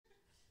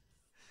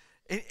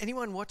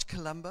Anyone watch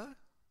Columbo?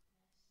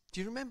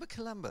 Do you remember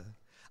Columbo?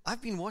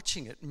 I've been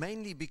watching it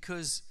mainly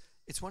because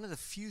it's one of the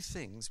few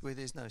things where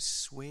there's no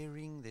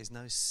swearing, there's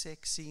no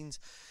sex scenes.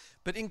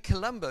 But in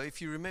Columbo, if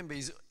you remember,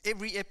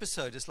 every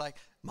episode is like,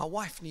 my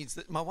wife needs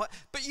that, my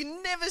wife. But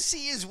you never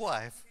see his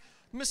wife,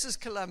 Mrs.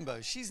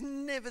 Columbo. She's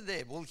never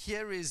there. Well,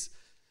 here is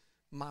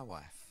my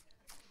wife.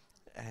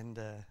 And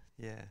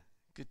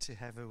good to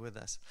have her with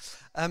us.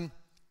 I'm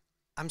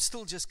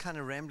still just kind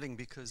of rambling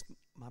because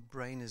my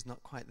brain is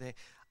not quite there.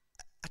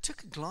 I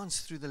took a glance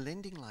through the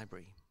lending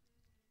library.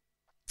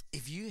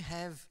 If you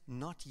have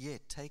not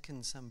yet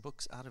taken some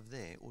books out of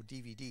there or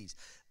DVDs,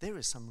 there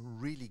is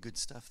some really good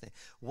stuff there.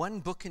 One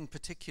book in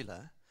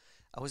particular,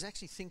 I was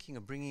actually thinking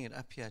of bringing it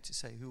up here to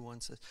say who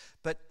wants it,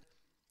 but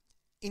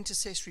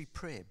Intercessory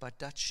Prayer by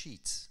Dutch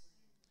Sheets.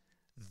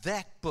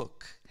 That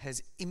book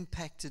has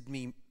impacted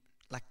me,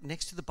 like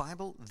next to the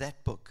Bible,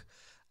 that book,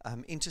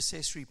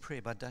 Intercessory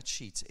Prayer by Dutch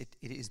Sheets. It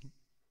is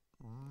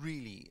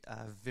really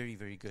very,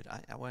 very good.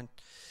 I won't,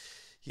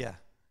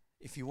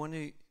 if you want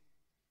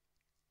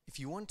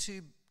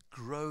to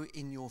grow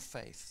in your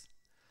faith,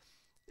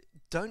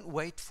 don't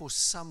wait for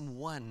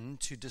someone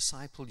to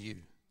disciple you.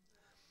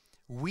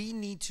 We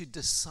need to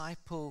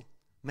disciple,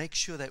 make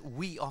sure that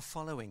we are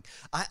following.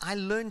 I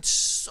learned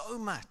so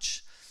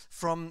much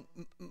from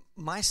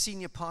my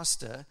senior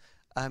pastor.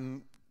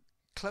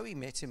 Chloe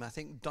met him, I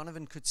think,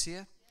 Donovan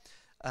Kutsia.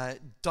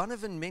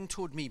 Donovan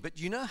mentored me, but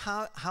you know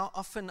how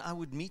often I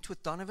would meet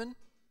with Donovan?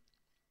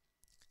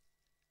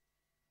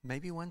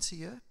 Maybe once a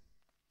year.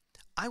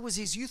 I was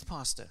his youth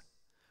pastor.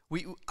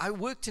 I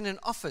worked in an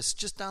office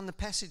just down the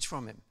passage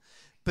from him.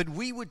 But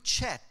we would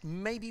chat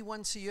maybe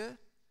once a year.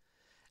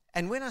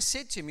 And when I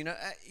said to him,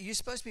 you're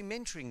supposed to be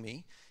mentoring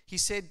me, he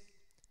said,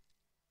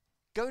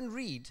 go and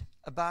read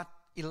about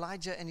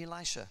Elijah and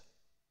Elisha.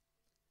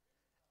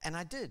 And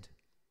I did.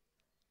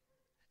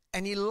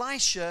 And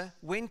Elisha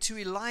went to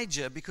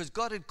Elijah because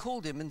God had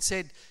called him and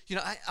said,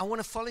 I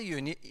want to follow you.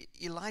 And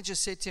Elijah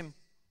said to him,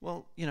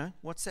 well,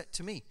 what's that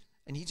to me?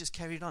 And he just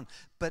carried on.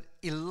 But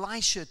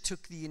Elisha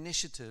took the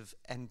initiative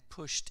and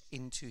pushed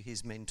into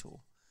his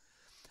mentor.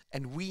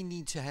 And we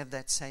need to have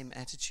that same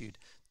attitude.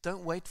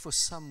 Don't wait for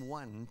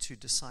someone to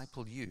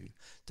disciple you.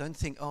 Don't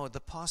think, the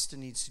pastor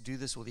needs to do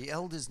this or the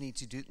elders need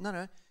to do it.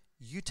 No,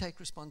 you take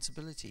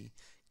responsibility.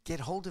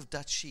 Get hold of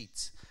Dutch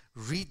Sheets.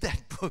 Read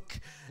that book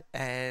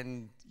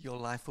and your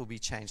life will be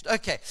changed.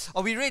 Okay,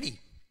 are we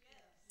ready?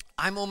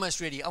 I'm almost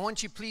ready. I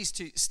want you please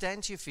to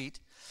stand to your feet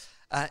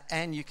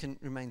and you can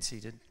remain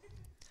seated.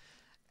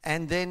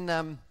 And then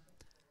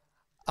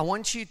I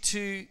want you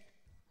to,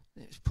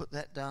 let's put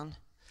that down.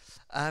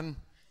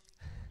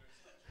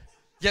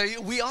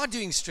 We are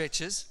doing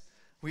stretches.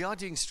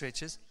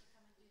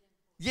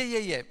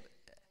 Yeah.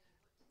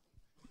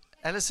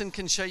 Alison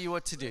can show you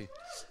what to do.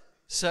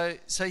 So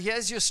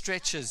here's your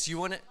stretches. You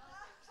want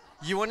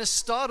to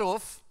start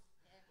off.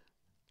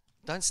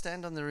 Don't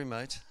stand on the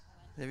remote.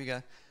 There we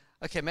go.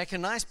 Okay, make a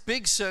nice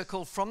big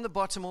circle from the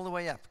bottom all the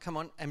way up. Come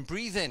on, and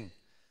breathe in.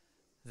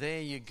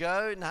 There you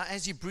go. Now,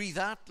 as you breathe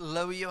out,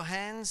 lower your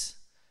hands.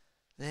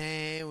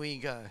 There we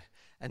go.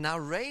 And now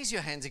raise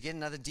your hands again.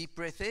 Another deep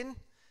breath in.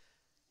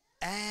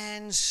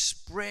 And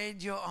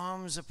spread your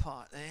arms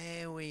apart.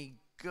 There we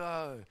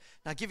go.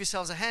 Now, give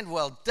yourselves a hand.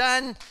 Well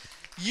done.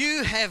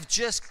 You have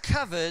just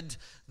covered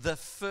the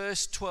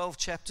first 12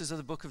 chapters of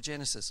the book of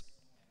Genesis.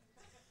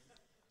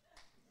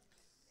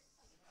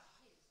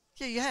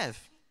 Yeah, you have.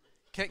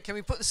 Can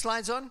we put the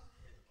slides on?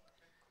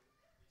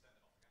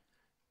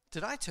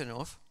 Did I turn it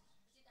off?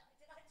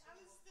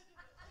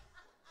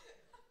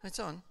 It's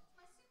on.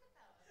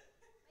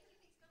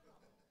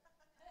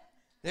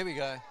 There we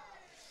go.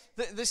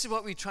 This is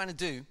what we're trying to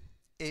do,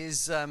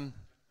 is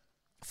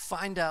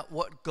find out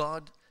what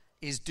God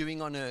is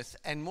doing on earth,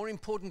 and more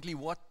importantly,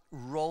 what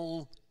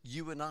role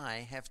you and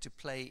I have to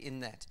play in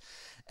that.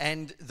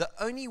 And the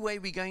only way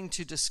we're going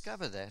to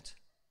discover that,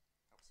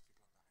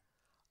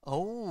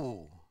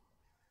 the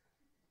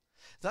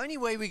only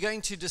way we're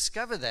going to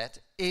discover that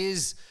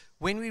is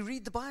when we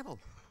read the Bible.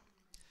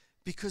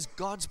 Because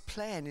God's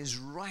plan is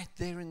right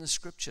there in the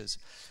scriptures.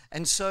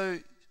 And so,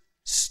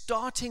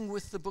 starting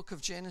with the book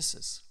of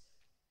Genesis,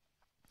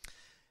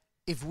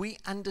 if we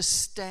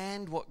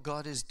understand what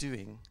God is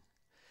doing,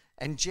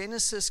 and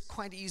Genesis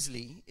quite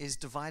easily is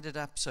divided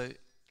up, so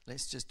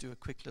let's just do a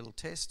quick little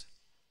test.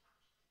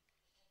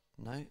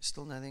 No,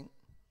 still nothing.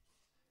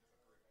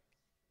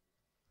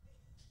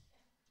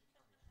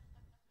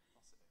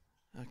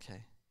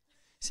 Okay.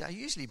 See, I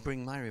usually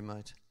bring my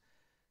remote.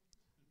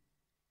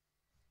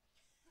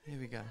 Here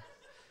we go.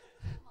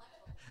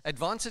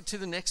 Advance it to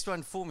the next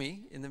one for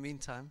me in the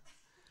meantime.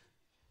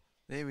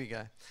 There we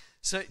go.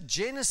 So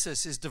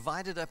Genesis is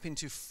divided up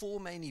into 4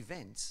 main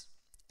events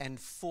and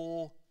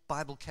 4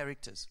 Bible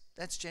characters.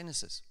 That's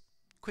Genesis.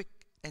 Quick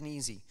and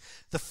easy.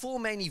 The 4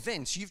 main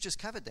events, you've just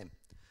covered them.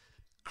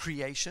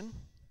 Creation.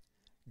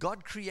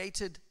 God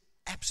created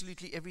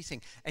absolutely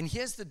everything. And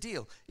here's the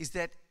deal, is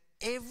that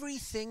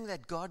everything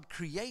that God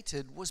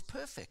created was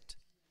perfect.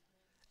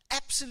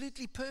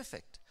 Absolutely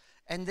perfect.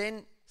 And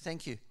then,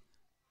 thank you.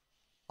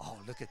 Oh,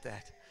 look at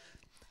that.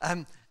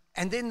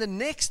 And then the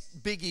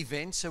next big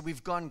event, so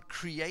we've gone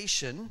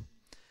creation,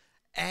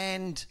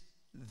 and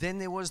then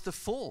there was the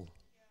fall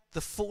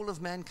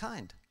of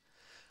mankind.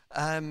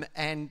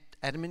 And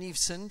Adam and Eve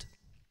sinned.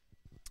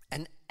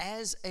 And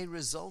as a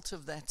result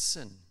of that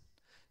sin,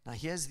 now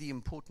here's the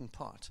important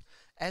part.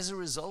 As a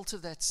result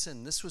of that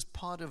sin, this was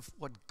part of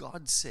what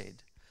God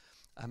said,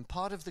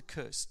 part of the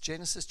curse.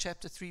 Genesis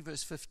chapter 3,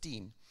 verse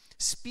 15,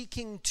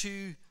 speaking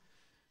to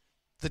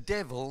the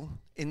devil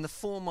in the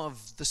form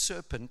of the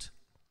serpent,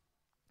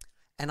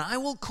 and I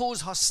will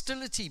cause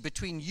hostility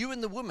between you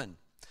and the woman,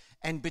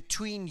 and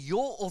between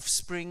your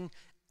offspring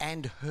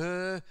and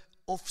her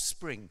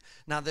offspring.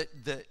 Now,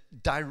 the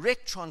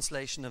direct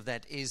translation of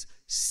that is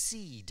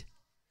seed.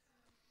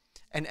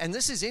 And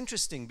this is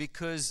interesting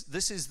because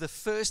this is the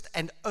first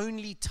and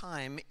only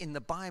time in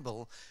the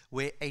Bible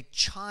where a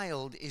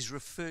child is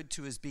referred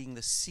to as being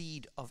the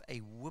seed of a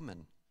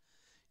woman.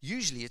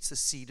 Usually it's the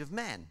seed of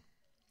man.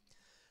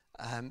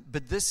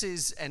 But this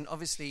is, and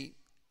obviously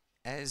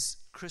as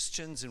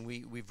Christians, and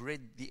we've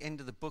read the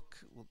end of the book,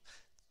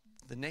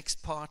 the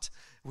next part,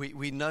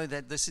 we know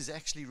that this is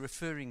actually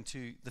referring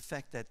to the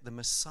fact that the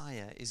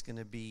Messiah is going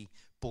to be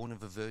born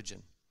of a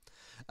virgin.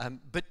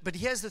 But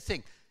here's the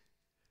thing.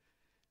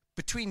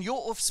 Between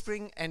your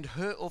offspring and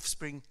her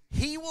offspring,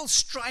 he will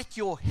strike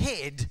your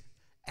head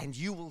and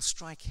you will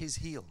strike his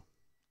heel.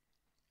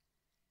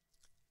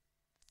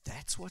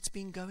 That's what's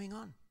been going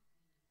on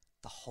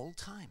the whole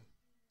time.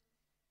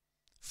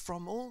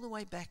 From all the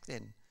way back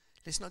then.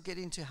 Let's not get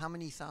into how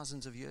many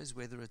thousands of years,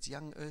 whether it's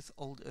young earth,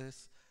 old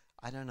earth.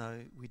 I don't know.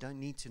 We don't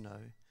need to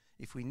know.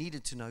 If we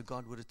needed to know,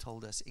 God would have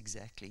told us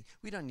exactly.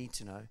 We don't need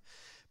to know.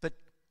 But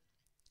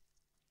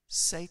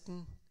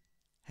Satan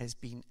has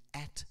been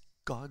at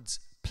God's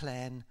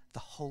plan the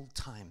whole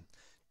time,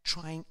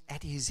 trying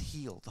at his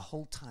heel the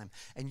whole time.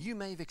 And you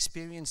may have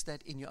experienced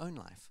that in your own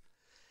life.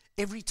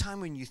 Every time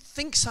when you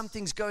think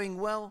something's going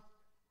well,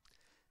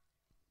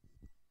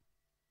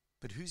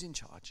 but who's in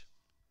charge?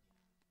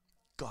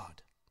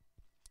 God.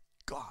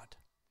 God.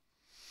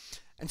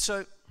 And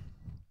so,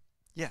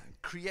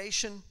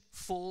 creation,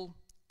 fall,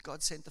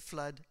 God sent the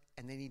flood,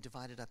 and then he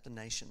divided up the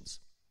nations.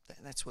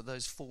 That's what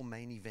those four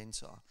main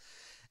events are.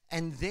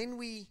 And then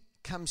we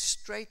come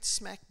straight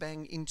smack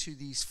bang into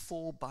these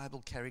four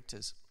Bible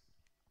characters.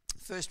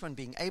 First one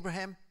being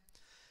Abraham,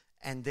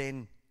 and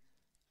then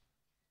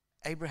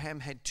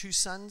Abraham had two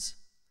sons.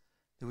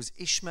 There was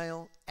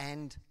Ishmael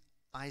and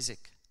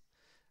Isaac.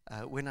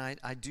 When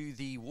I do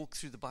the Walk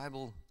Through the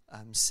Bible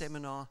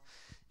seminar,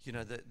 you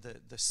know,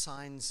 the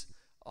signs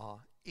are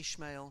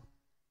Ishmael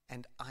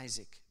and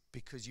Isaac,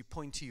 because you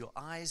point to your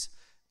eyes,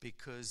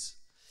 because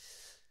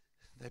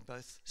they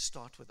both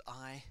start with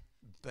I.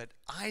 But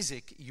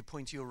Isaac, you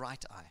point to your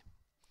right eye,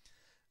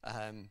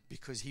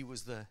 because he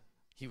was the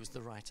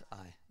right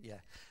eye. Yeah,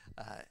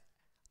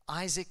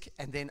 Isaac,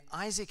 and then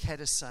Isaac had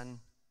a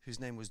son whose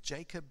name was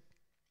Jacob,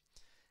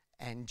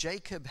 and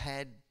Jacob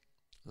had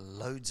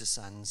loads of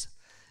sons,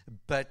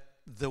 but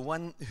the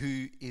one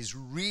who is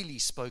really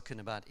spoken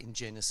about in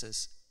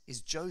Genesis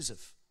is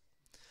Joseph.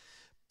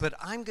 But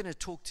I'm going to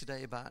talk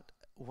today about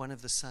one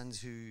of the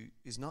sons who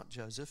is not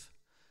Joseph.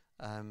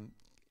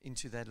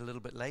 Into that a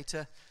little bit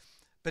later.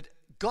 But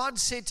God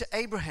said to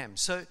Abraham,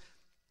 so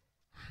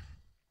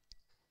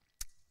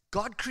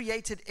God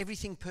created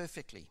everything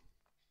perfectly.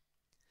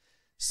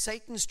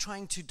 Satan's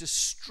trying to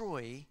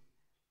destroy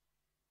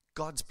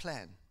God's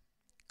plan,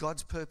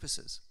 God's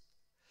purposes.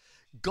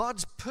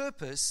 God's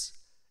purpose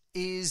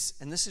is,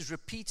 and this is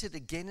repeated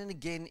again and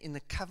again in the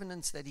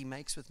covenants that he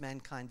makes with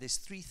mankind, there's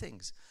three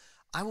things.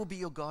 I will be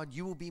your God,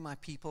 you will be my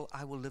people,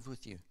 I will live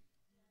with you.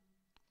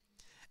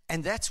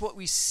 And that's what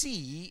we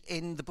see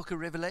in the book of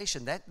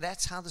Revelation.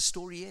 That's how the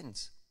story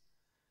ends.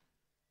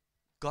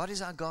 God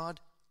is our God,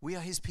 we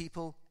are his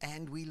people,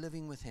 and we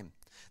living with him.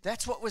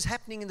 That's what was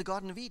happening in the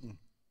Garden of Eden.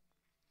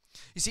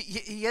 You see,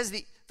 here's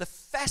the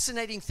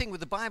fascinating thing with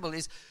the Bible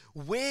is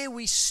where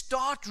we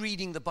start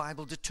reading the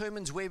Bible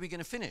determines where we're going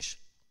to finish.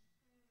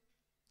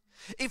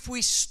 If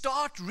we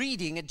start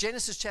reading at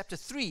Genesis chapter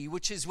 3,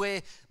 which is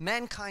where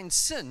mankind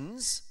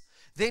sins,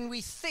 then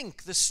we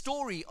think the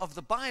story of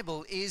the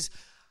Bible is,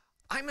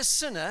 I'm a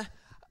sinner,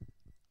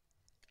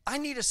 I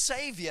need a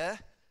savior.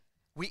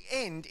 We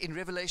end in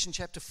Revelation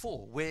chapter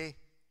 4, where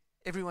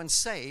everyone's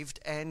saved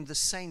and the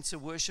saints are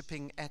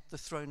worshiping at the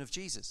throne of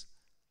Jesus.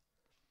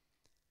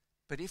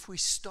 But if we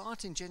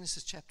start in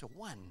Genesis chapter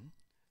 1,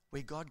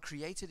 where God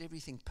created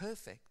everything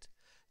perfect,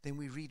 then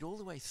we read all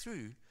the way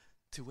through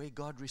to where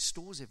God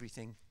restores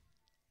everything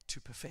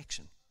to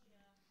perfection.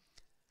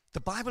 The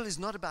Bible is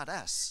not about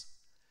us.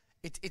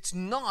 It's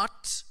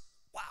not,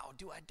 wow,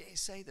 do I dare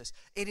say this?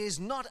 It is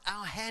not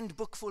our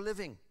handbook for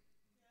living.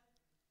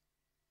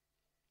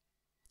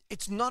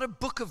 It's not a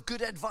book of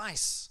good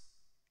advice.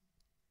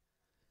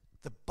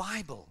 The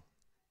Bible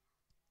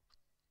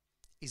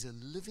is a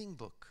living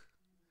book.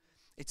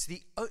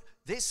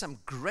 There's some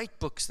great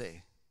books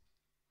there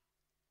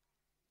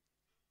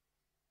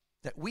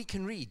that we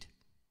can read.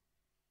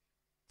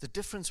 The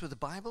difference with the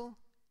Bible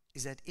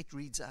is that it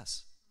reads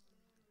us.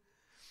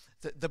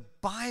 The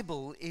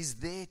Bible is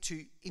there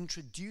to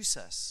introduce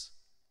us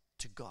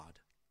to God.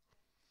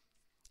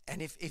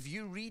 And if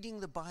you're reading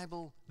the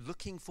Bible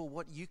looking for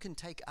what you can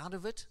take out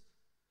of it,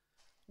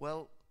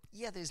 well,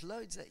 yeah, there's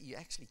loads that you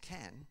actually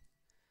can,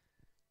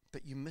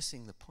 but you're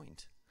missing the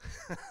point.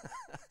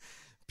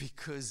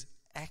 Because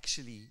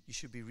actually, you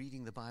should be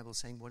reading the Bible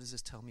saying, what does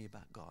this tell me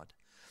about God?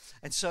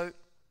 And so,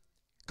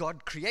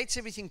 God creates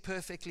everything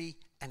perfectly,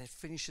 and it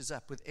finishes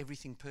up with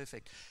everything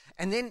perfect.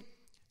 And then,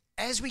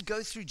 as we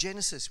go through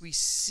Genesis, we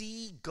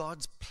see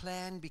God's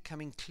plan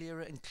becoming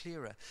clearer and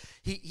clearer.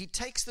 He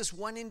takes this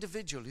one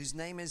individual whose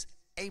name is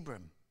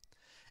Abram,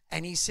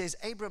 and he says,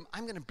 Abram,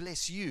 I'm going to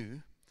bless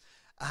you,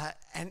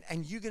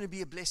 and you're going to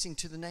be a blessing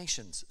to the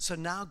nations. So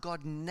now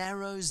God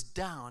narrows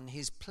down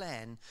his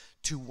plan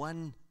to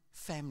one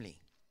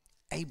family,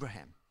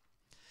 Abraham.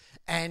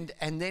 And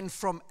then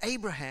from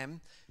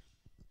Abraham,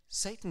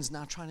 Satan's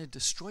now trying to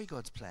destroy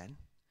God's plan.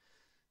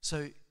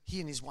 So he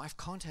and his wife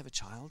can't have a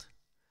child.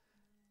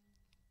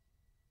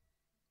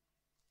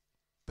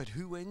 But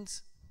who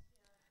wins?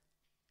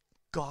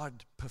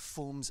 God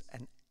performs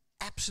an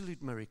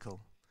absolute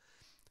miracle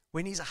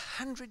when he's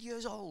 100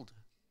 years old.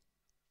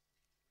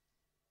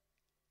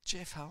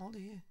 Jeff, how old are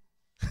you?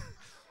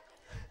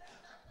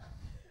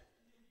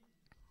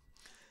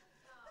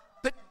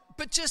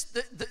 But just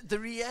the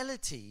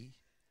reality,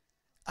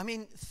 I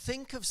mean,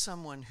 think of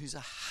someone who's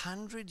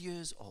 100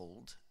 years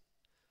old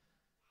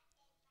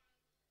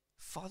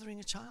fathering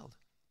a child.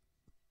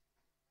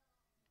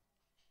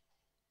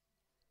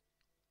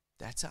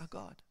 That's our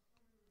God.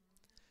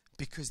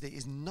 Because there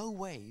is no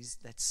ways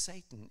that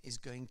Satan is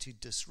going to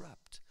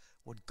disrupt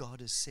what God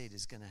has said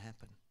is going to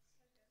happen.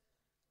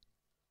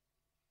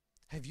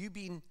 Have you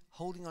been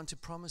holding on to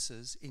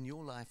promises in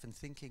your life and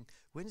thinking,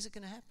 when is it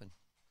going to happen?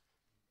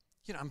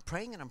 You know, I'm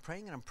praying and I'm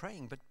praying and I'm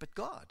praying, but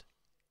God.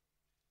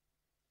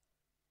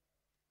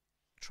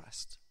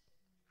 Trust.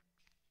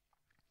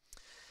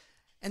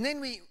 And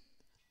then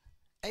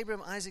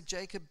Abraham, Isaac,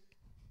 Jacob,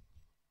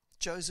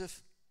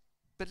 Joseph.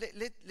 But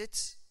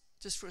let's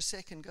just for a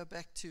second go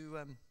back to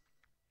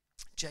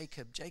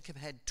Jacob. Jacob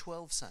had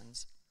 12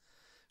 sons.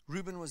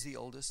 Reuben was the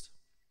oldest.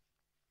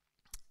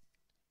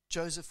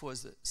 Joseph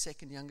was the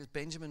second youngest.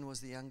 Benjamin was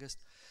the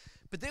youngest.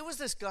 But there was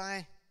this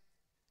guy,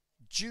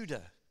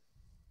 Judah.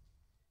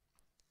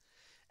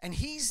 And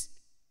he's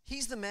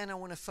the man I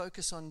want to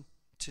focus on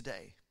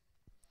today.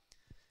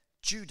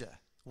 Judah.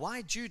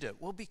 Why Judah?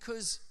 Well,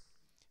 because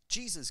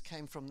Jesus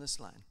came from this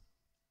line.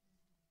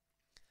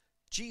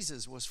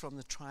 Jesus was from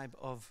the tribe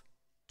of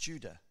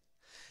Judah.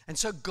 And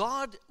so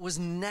God was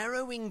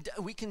narrowing,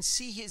 we can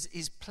see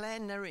his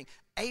plan narrowing.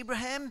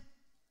 Abraham,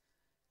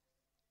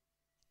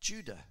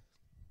 Judah.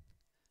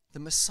 The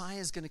Messiah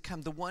is going to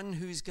come, the one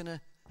who's going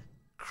to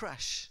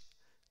crush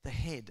the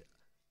head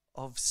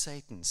of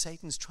Satan.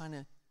 Satan's trying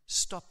to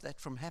stop that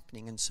from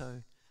happening, and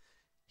so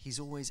he's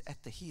always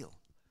at the heel.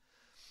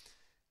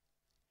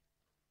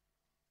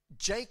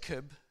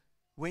 Jacob,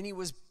 when he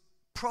was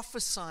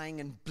prophesying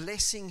and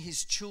blessing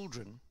his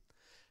children,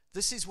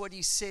 this is what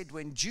he said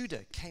when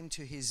Judah came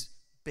to his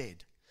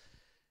bed.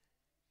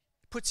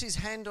 He puts his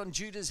hand on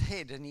Judah's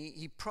head and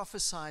he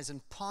prophesies,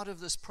 and part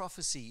of this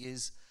prophecy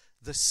is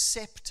the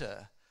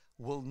scepter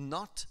will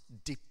not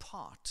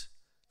depart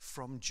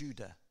from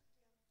Judah,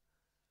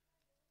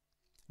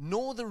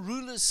 nor the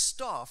ruler's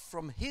staff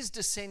from his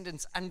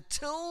descendants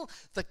until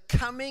the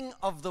coming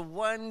of the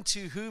one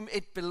to whom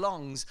it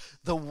belongs,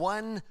 the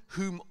one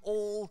whom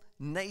all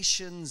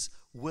nations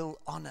will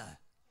honor.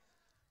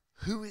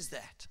 Who is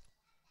that?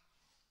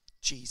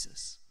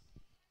 Jesus.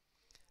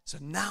 So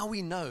now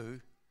we know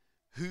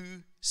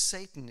who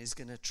Satan is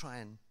going to try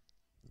and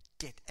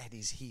get at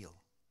his heel.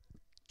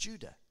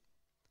 Judah.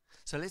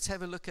 So let's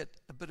have a look at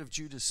a bit of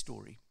Judah's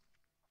story.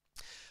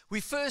 We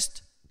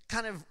first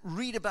kind of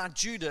read about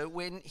Judah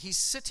when he's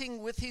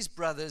sitting with his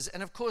brothers,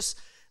 and of course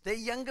their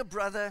younger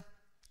brother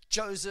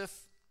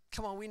Joseph,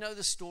 come on, we know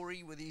the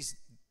story with his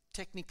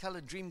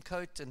technicolor dream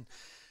coat and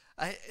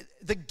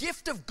the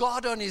gift of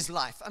God on his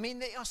life. I mean,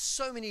 there are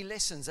so many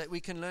lessons that we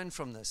can learn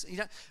from this. You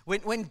know,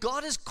 when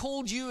God has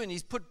called you and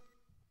he's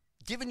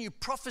given you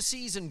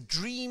prophecies and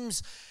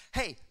dreams,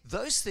 hey,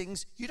 those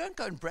things, you don't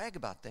go and brag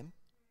about them.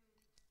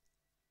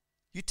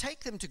 You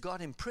take them to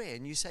God in prayer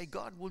and you say,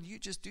 God, will you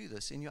just do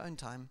this in your own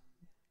time?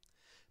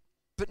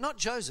 But not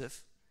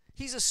Joseph.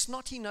 He's a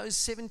snotty-nosed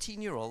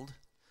 17-year-old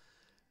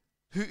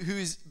who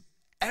is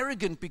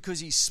arrogant because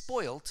he's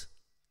spoilt,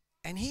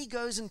 and he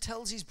goes and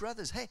tells his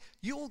brothers, hey,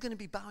 you're all going to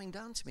be bowing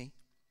down to me.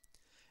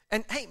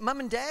 And hey, mum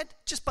and dad,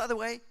 just by the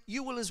way,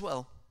 you will as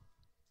well.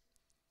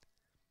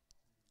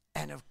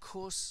 And of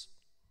course,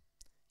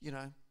 you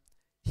know,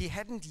 he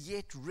hadn't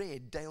yet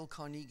read Dale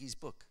Carnegie's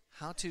book,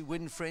 How to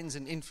Win Friends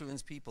and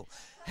Influence People.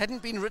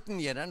 Hadn't been written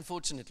yet,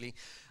 unfortunately.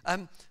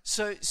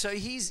 So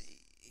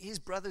his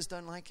brothers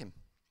don't like him.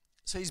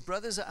 So his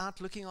brothers are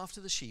out looking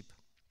after the sheep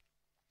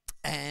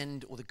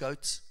or the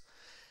goats,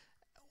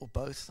 or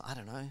both, I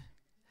don't know.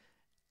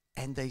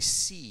 And they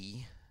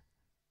see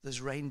this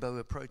rainbow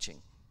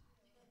approaching,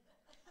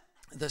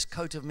 this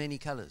coat of many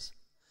colors.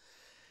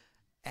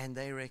 And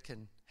they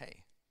reckon,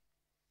 hey,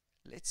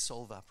 let's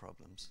solve our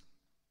problems.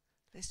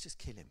 Let's just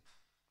kill him.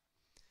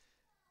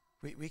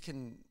 We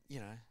can,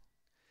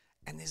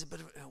 and there's a bit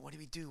of, what do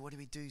we do? What do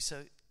we do?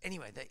 So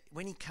anyway,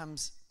 when he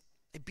comes,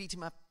 they beat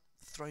him up,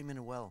 throw him in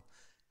a well.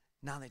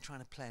 Now they're trying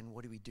to plan,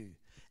 what do we do?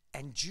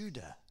 And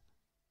Judah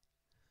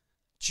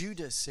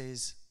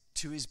says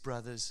to his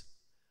brothers,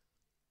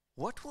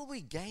 what will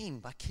we gain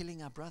by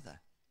killing our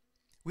brother?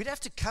 We'd have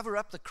to cover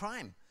up the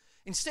crime.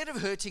 Instead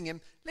of hurting him,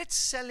 let's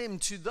sell him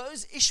to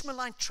those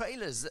Ishmaelite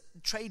traders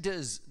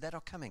that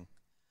are coming.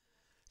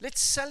 Let's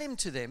sell him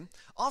to them.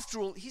 After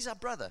all, he's our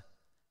brother.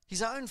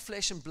 He's our own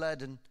flesh and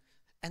blood,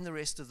 and the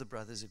rest of the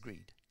brothers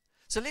agreed.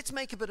 So let's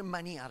make a bit of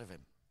money out of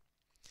him.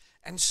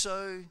 And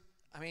so,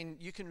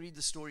 you can read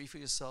the story for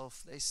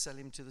yourself. They sell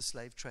him to the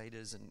slave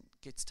traders and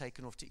gets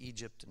taken off to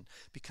Egypt and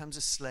becomes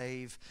a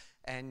slave.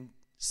 And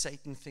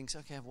Satan thinks,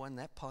 okay, I've won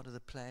that part of the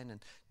plan.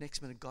 And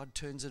next minute, God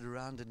turns it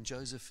around and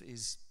Joseph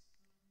is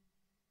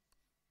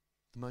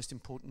the most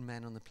important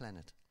man on the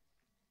planet.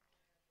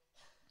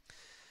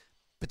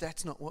 But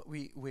that's not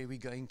where we're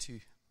going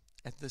to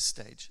at this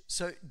stage.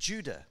 So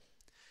Judah,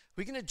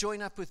 we're going to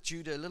join up with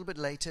Judah a little bit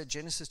later,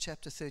 Genesis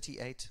chapter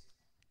 38.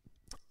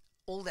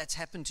 All that's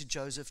happened to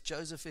Joseph.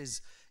 Joseph is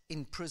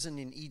in prison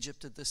in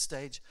Egypt at this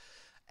stage.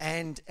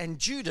 And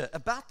Judah,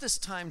 about this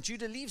time,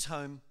 Judah leaves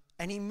home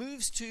and he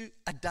moves to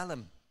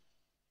Adullam,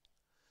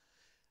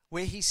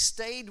 where he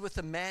stayed with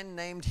a man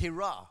named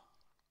Hirah.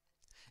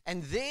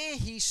 And there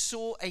he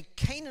saw a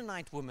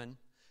Canaanite woman,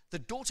 the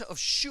daughter of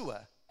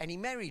Shua, and he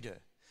married her.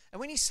 And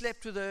when he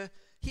slept with her,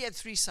 he had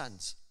 3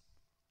 sons.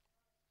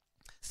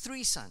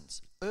 3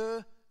 sons,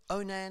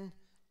 Onan,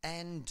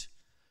 and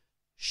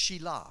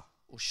Shelah.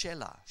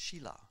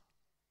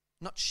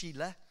 Not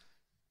Sheila,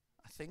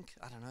 I think.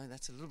 I don't know,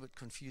 that's a little bit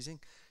confusing.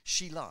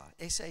 Shelah,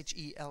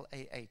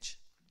 S-H-E-L-A-H.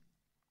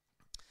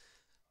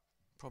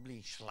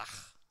 Probably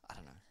Shlach, I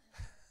don't know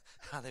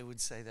how they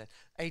would say that.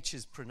 H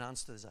is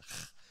pronounced as a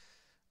ch.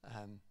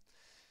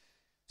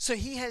 So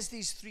he has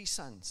these 3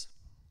 sons.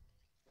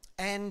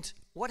 And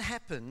what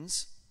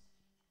happens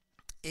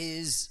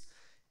is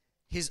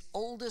his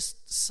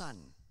oldest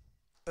son,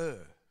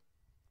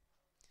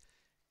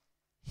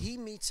 he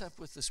meets up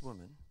with this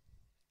woman,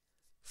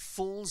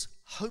 falls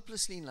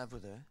hopelessly in love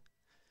with her,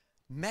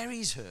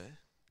 marries her,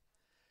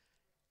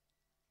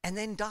 and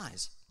then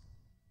dies.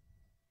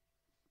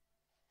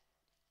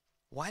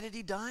 Why did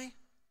he die?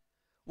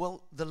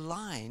 Well, the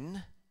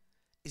line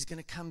is going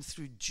to come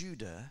through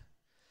Judah.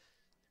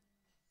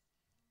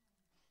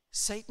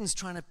 Satan's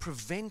trying to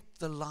prevent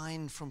the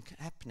line from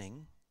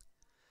happening.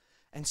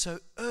 And so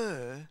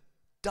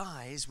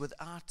dies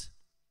without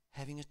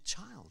having a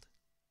child.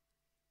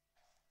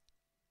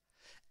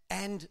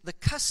 And the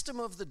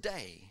custom of the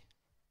day,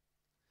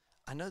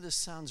 I know this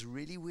sounds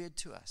really weird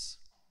to us,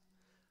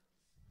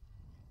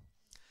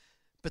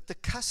 but the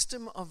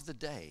custom of the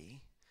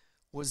day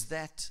was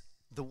that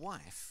the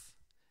wife,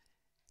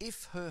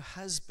 if her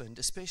husband,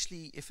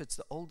 especially if it's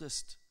the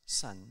oldest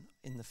son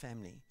in the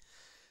family,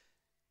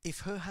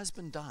 if her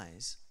husband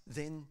dies,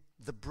 then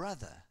the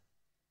brother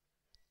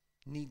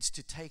needs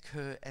to take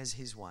her as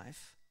his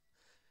wife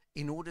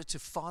in order to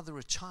father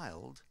a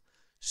child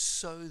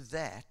so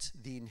that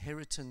the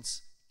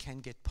inheritance can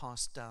get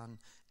passed down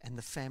and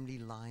the family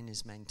line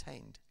is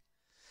maintained.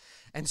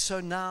 And so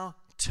now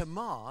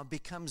Tamar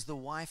becomes the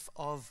wife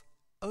of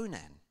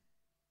Onan.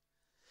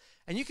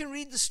 And you can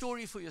read the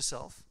story for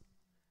yourself.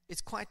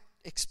 It's quite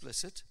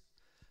explicit.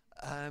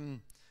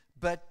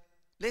 But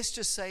let's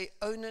just say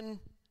Onan,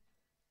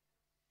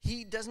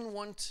 he doesn't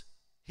want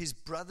his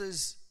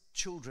brother's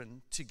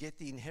children to get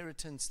the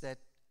inheritance that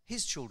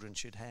his children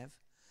should have.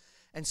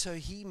 And so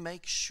he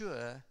makes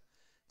sure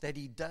that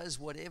he does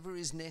whatever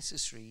is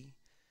necessary.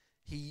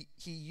 He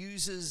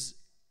uses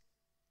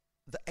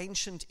the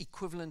ancient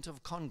equivalent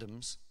of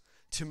condoms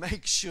to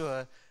make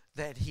sure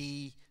that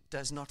he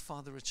does not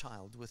father a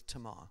child with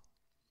Tamar.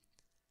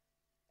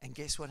 And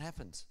guess what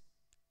happens?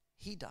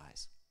 He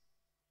dies.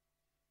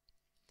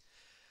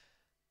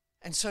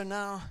 And so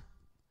now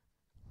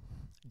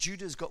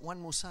Judah's got one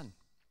more son.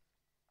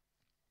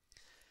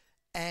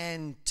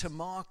 And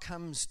Tamar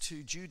comes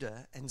to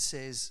Judah and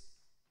says,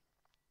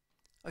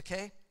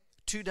 okay,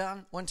 2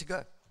 down, 1 to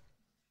go.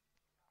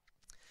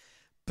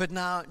 But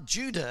now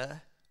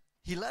Judah,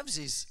 he loves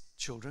his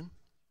children.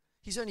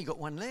 He's only got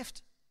 1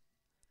 left.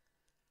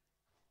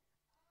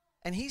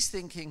 And he's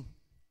thinking,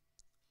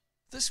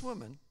 this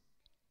woman,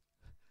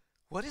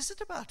 what is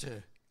it about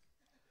her?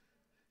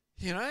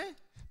 You know,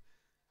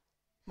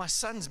 my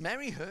sons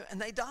marry her and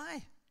they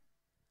die.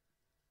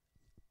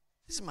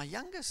 This is my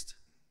youngest.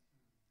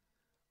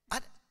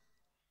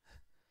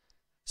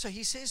 So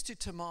he says to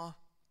Tamar,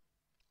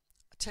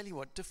 I tell you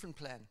what, different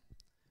plan.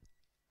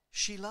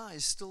 Shelah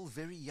is still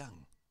very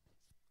young.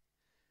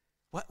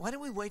 Why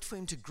don't we wait for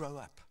him to grow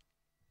up?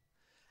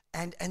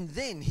 And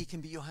then he can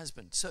be your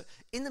husband. So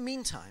in the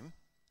meantime,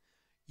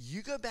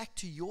 you go back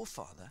to your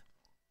father,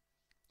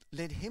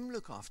 let him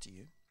look after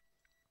you,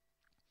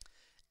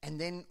 and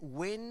then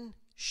when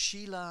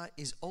Shelah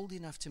is old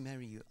enough to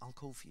marry you, I'll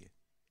call for you.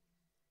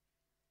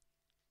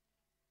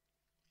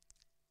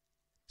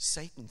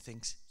 Satan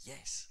thinks,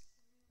 yes.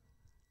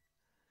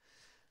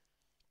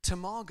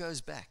 Tamar goes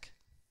back,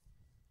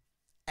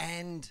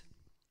 and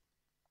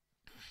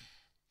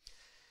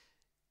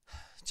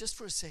just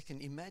for a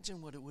second,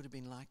 imagine what it would have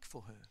been like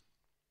for her.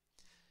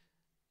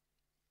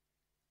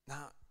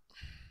 Now,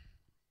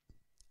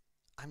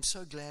 I'm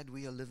so glad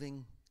we are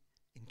living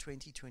in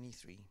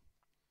 2023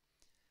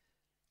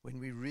 when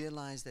we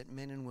realize that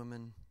men and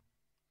women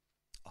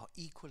are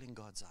equal in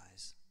God's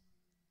eyes.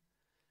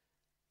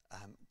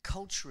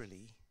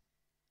 Culturally,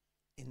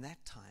 in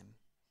that time,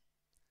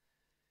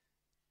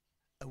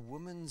 a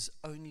woman's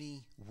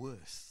only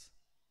worth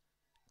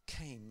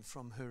came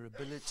from her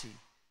ability,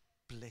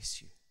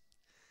 bless you.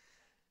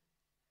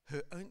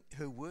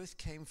 Her worth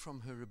came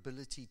from her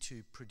ability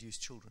to produce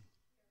children.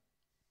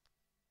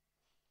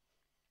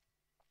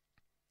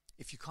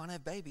 If you can't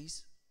have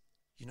babies,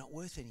 you're not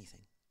worth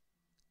anything.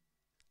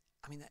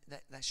 I mean,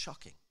 that's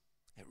shocking.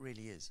 It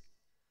really is.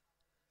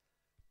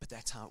 But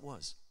that's how it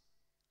was.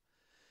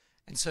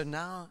 And so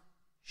now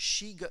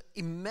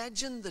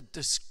imagine the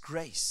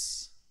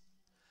disgrace.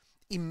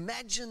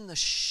 Imagine the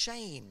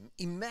shame.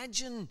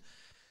 Imagine,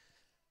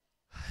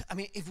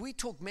 if we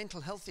talk mental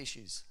health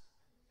issues.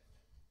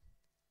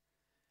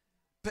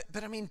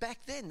 But I mean,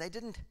 back then, they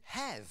didn't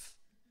have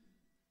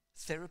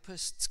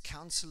therapists,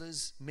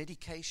 counselors,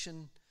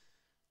 medication,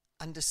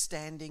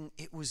 understanding.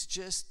 It was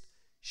just,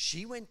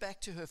 she went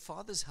back to her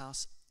father's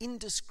house in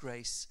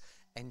disgrace,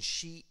 and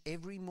she,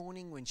 every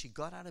morning when she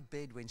got out of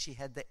bed, when she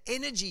had the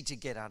energy to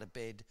get out of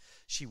bed,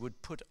 she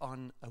would put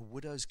on a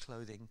widow's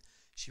clothing.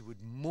 She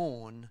would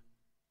mourn,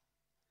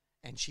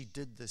 and she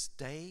did this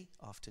day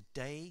after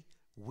day,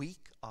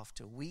 week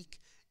after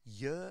week,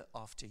 year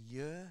after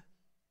year.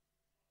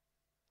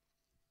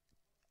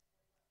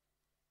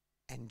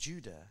 And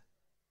Judah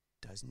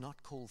does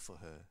not call for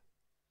her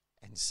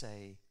and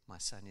say, my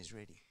son is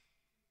ready.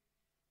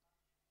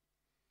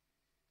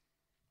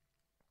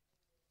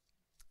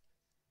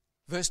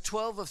 Verse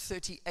 12 of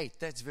 38,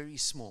 that's very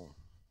small.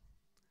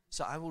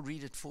 So I will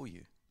read it for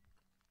you.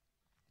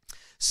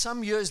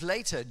 Some years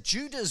later,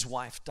 Judah's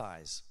wife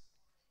dies.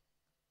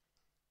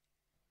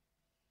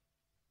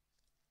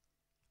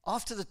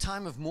 After the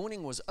time of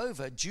mourning was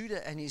over,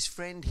 Judah and his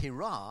friend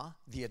Hirah,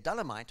 the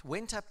Adullamite,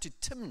 went up to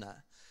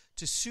Timnah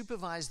to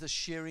supervise the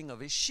shearing of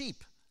his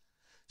sheep.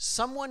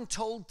 Someone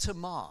told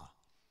Tamar,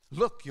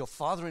 look, your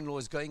father-in-law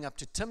is going up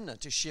to Timnah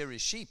to shear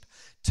his sheep.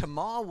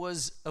 Tamar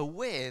was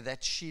aware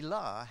that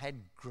Shelah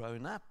had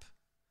grown up,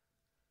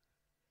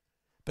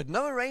 but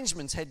no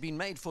arrangements had been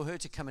made for her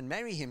to come and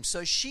marry him.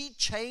 So she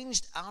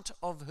changed out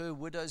of her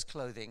widow's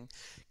clothing,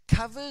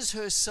 covers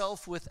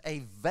herself with a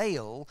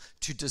veil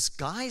to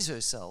disguise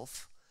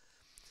herself.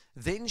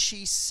 Then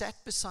she sat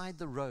beside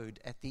the road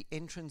at the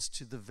entrance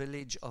to the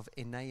village of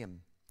Enaim,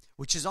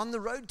 which is on the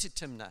road to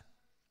Timnah.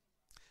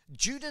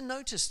 Judah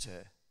noticed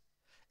her,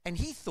 and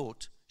he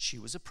thought she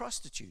was a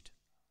prostitute,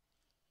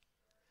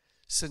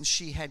 since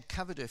she had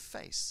covered her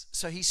face.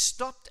 So he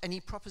stopped and he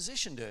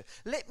propositioned her.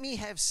 Let me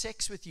have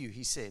sex with you,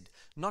 he said,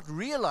 not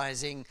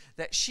realizing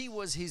that she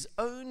was his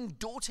own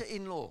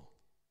daughter-in-law.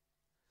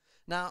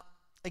 Now,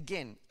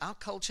 again, our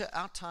culture,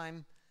 our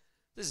time,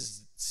 this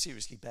is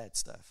seriously bad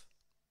stuff.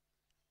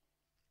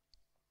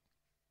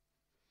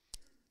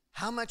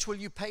 How much will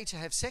you pay to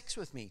have sex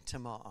with me?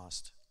 Tamar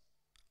asked.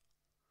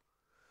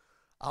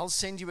 I'll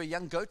send you a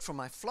young goat from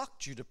my flock,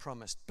 Judah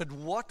promised. But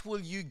what will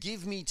you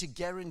give me to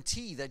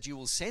guarantee that you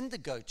will send the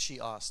goat? She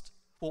asked.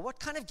 Well, what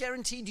kind of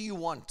guarantee do you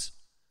want?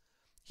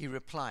 He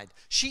replied.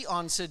 She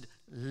answered,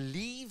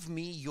 leave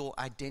me your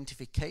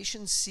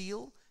identification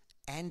seal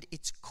and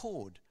its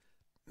cord.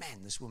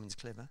 Man, this woman's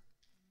clever.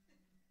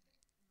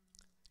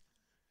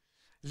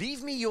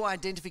 Leave me your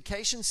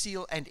identification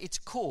seal and its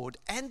cord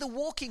and the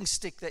walking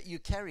stick that you're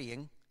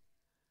carrying.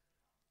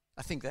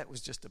 I think that was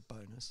just a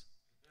bonus.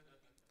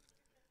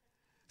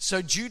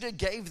 So Judah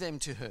gave them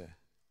to her.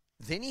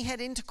 Then he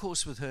had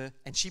intercourse with her,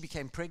 and she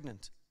became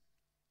pregnant.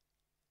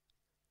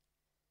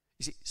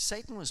 You see,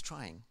 Satan was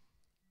trying.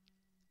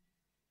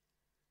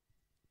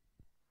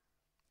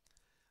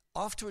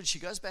 Afterwards, she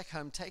goes back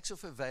home, takes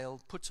off her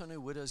veil, puts on her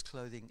widow's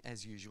clothing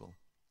as usual.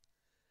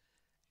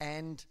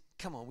 And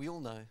come on, we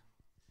all know,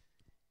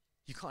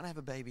 you can't have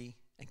a baby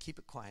and keep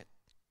it quiet.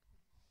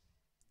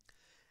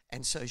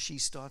 And so she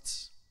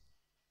starts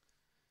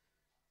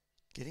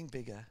getting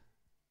bigger,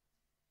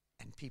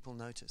 and people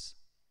notice.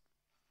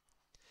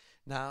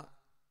 Now,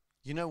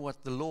 you know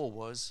what the law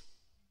was?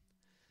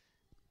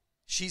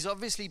 She's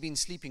obviously been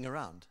sleeping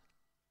around.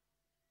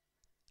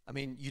 I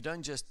mean, you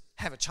don't just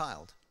have a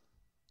child,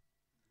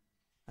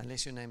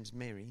 unless your name's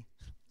Mary,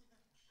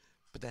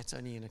 but that's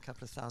only in a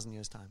couple of 1,000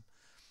 years' time.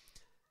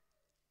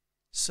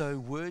 So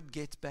word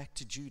gets back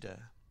to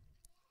Judah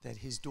that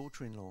his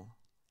daughter-in-law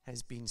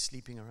has been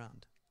sleeping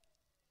around.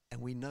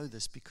 And we know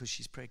this because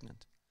she's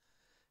pregnant.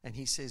 And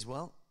he says,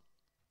 well,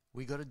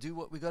 we got to do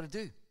what we got to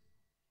do.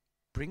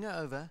 Bring her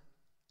over.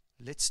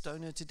 Let's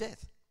stone her to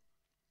death.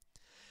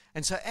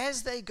 And so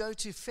as they go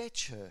to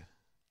fetch her,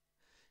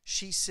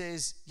 she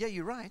says, yeah,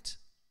 you're right.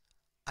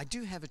 I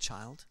do have a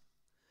child,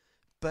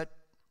 but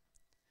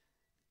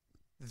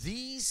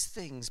These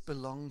things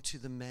belong to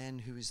the man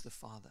who is the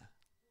father.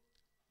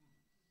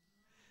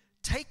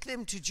 Take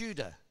them to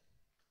Judah.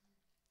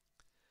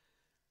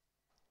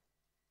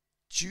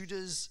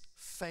 Judah's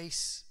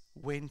face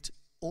went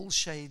all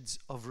shades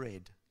of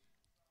red.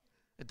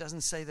 It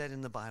doesn't say that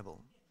in the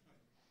Bible.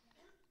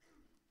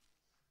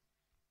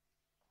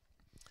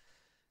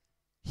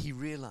 He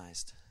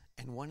realized,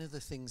 and one of the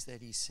things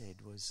that he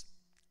said was,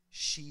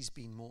 she's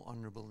been more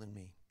honorable than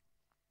me.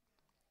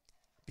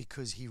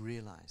 Because he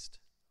realized.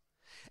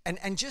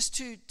 And just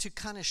to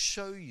kind of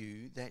show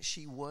you that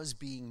she was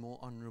being more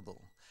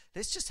honorable,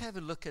 let's just have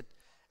a look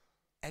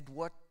at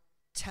what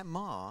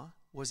Tamar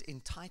was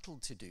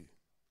entitled to do.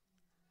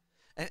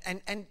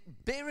 And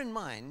bear in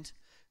mind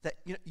that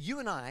you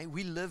and I,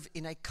 we live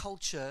in a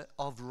culture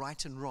of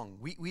right and wrong.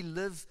 We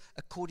live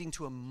according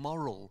to a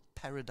moral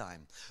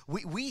paradigm.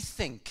 We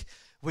think,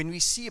 when we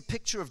see a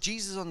picture of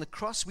Jesus on the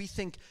cross, we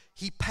think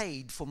he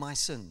paid for my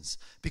sins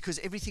because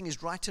everything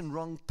is right and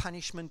wrong,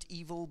 punishment,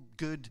 evil,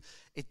 good.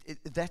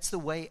 That's the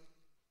way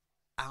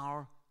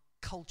our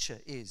culture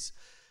is.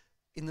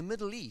 In the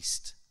Middle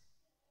East,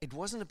 it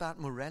wasn't about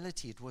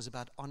morality, it was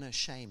about honor,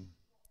 shame.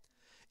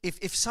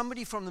 If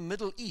somebody from the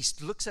Middle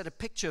East looks at a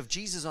picture of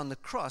Jesus on the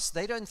cross,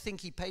 they don't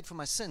think he paid for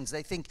my sins.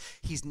 They think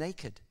he's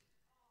naked.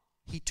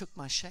 He took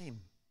my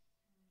shame.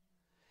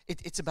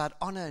 It's about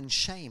honor and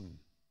shame.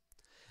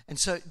 And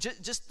so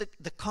just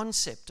the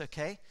concept,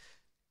 okay?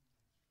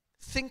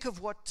 Think of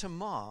what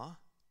Tamar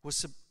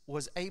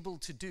was able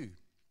to do.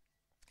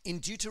 In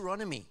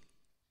Deuteronomy,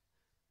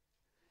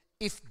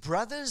 if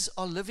brothers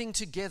are living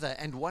together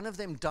and one of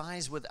them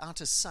dies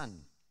without a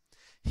son,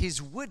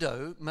 his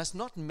widow must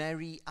not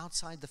marry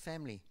outside the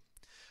family.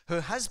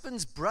 Her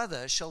husband's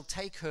brother shall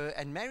take her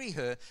and marry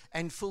her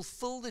and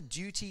fulfill the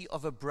duty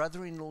of a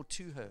brother-in-law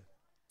to her.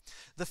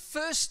 The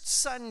first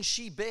son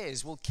she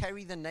bears will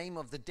carry the name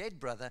of the dead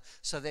brother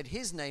so that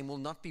his name will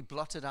not be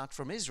blotted out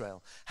from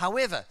Israel.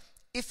 However,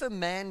 if a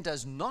man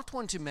does not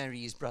want to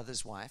marry his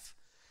brother's wife,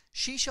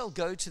 she shall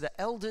go to the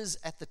elders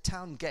at the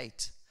town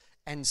gate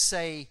and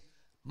say,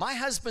 my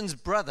husband's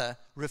brother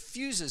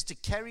refuses to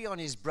carry on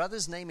his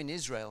brother's name in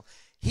Israel.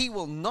 He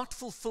will not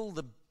fulfill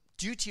the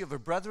duty of a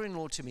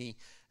brother-in-law to me.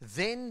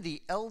 Then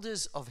the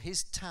elders of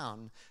his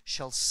town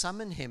shall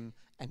summon him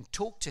and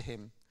talk to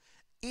him.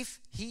 If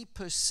he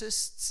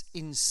persists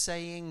in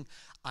saying,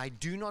 I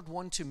do not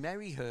want to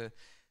marry her,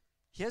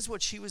 here's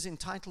what she was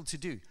entitled to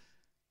do.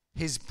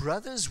 His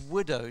brother's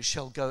widow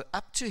shall go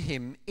up to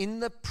him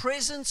in the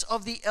presence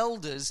of the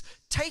elders,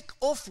 take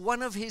off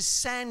one of his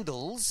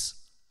sandals,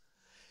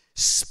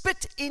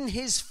 spit in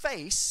his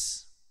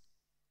face,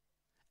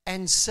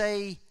 and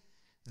say,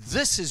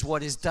 this is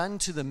what is done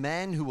to the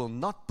man who will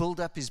not build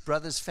up his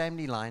brother's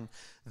family line.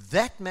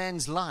 That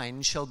man's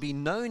line shall be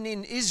known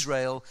in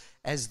Israel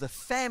as the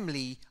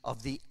family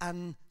of the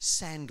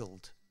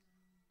unsandaled.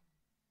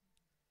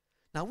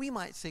 Now we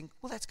might think,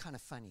 well, that's kind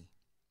of funny.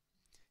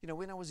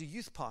 When I was a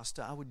youth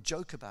pastor, I would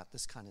joke about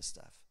this kind of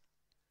stuff.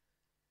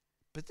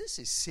 But this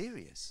is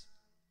serious.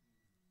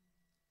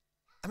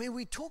 I mean,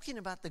 we're talking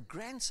about the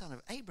grandson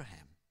of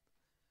Abraham,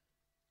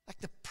 like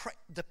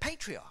the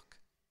patriarch,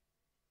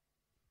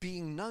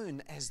 being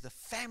known as the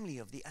family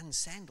of the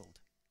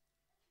unsandaled.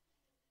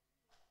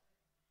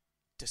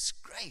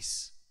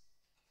 Disgrace.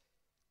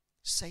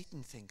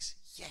 Satan thinks,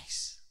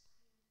 yes.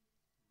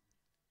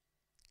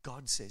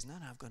 God says, no,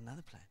 I've got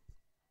another plan.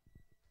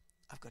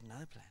 I've got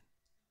another plan.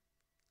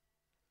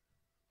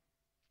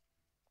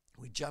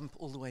 We jump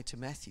all the way to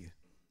Matthew.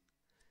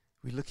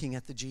 We're looking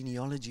at the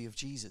genealogy of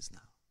Jesus now.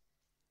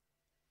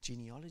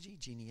 Genealogy?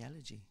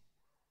 Genealogy.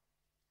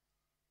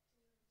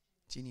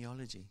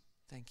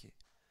 Thank you.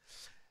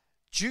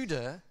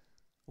 Judah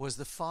was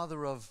the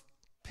father of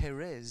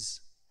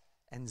Perez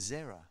and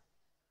Zerah.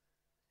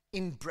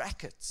 In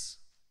brackets.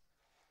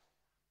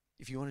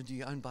 If you want to do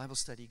your own Bible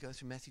study, go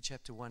through Matthew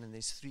chapter 1, and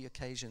there's 4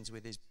 occasions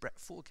where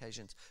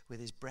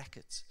there's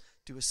brackets.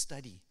 Do a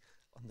study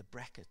on the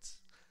brackets.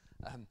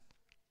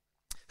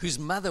 Whose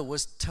mother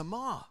was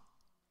Tamar.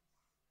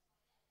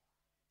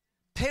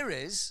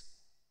 Perez,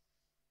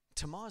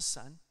 Tamar's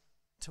son,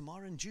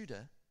 Tamar and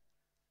Judah.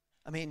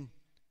 I mean,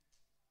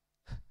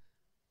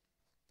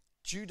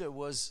 Judah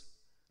was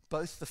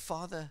both the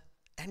father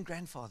and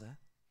grandfather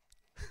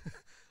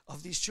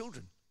of these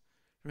children.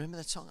 Remember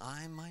that song,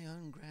 I'm my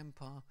own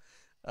grandpa?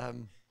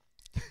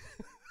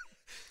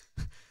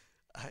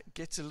 It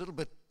gets a little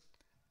bit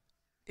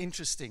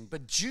interesting.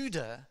 But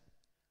Judah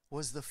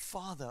was the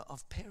father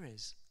of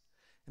Perez.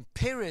 And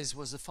Perez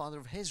was the father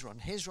of Hezron.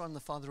 Hezron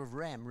the father of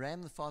Ram.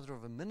 Ram the father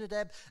of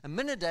Amminadab.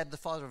 Amminadab the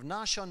father of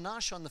Nahshon.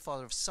 Nahshon the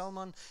father of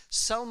Salmon.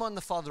 Salmon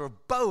the father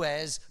of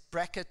Boaz,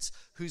 brackets,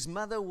 whose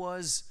mother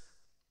was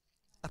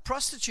a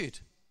prostitute.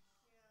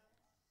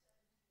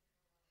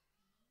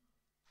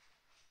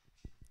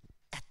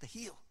 At the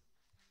heel.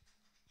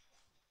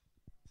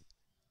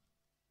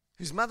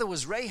 Whose mother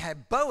was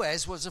Rahab.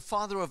 Boaz was the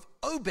father of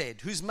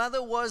Obed, whose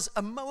mother was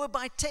a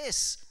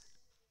Moabitess.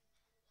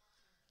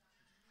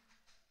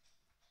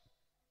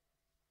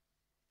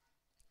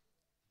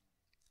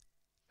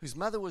 Whose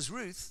mother was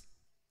Ruth,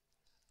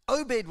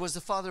 Obed was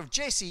the father of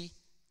Jesse.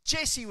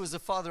 Jesse was the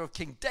father of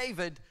King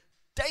David.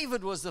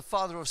 David was the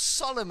father of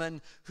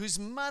Solomon, whose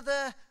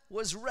mother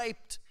was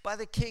raped by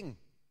the king.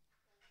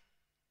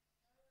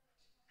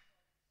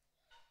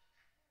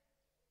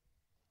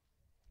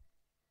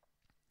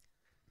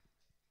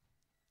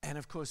 And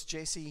of course,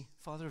 Jesse,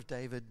 father of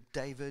David,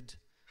 David,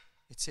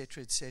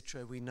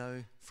 etc., we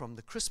know from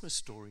the Christmas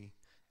story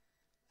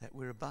that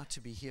we're about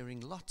to be hearing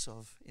lots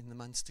of in the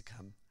months to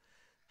come,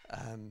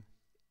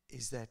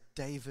 is that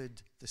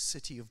David, the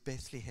city of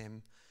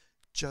Bethlehem,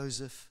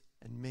 Joseph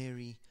and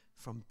Mary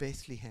from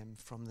Bethlehem,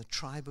 from the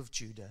tribe of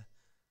Judah.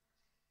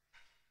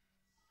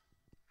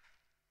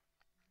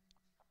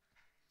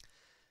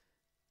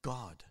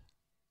 God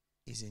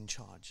is in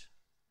charge.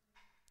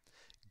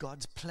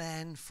 God's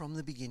plan from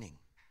the beginning.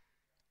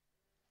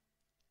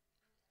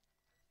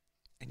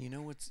 And you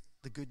know what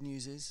the good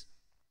news is?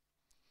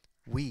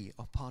 We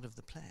are part of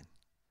the plan.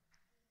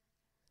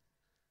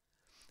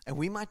 And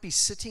we might be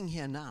sitting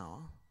here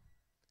now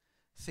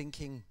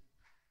thinking,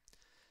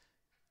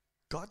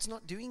 God's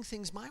not doing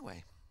things my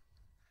way.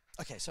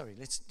 Okay, sorry,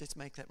 let's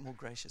make that more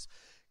gracious.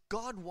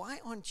 God, why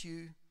aren't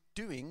you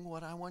doing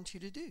what I want you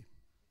to do?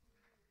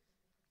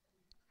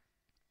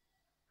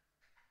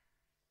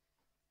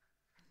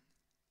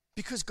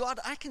 Because God,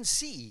 I can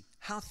see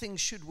how things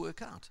should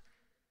work out.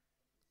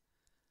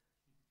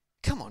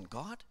 Come on,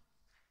 God.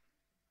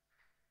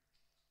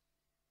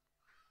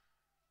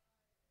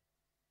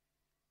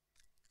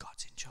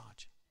 God's in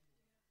charge.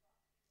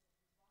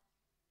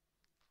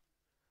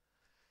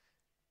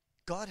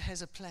 God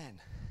has a plan.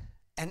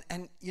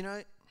 And you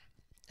know,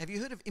 have you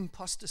heard of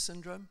imposter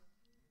syndrome?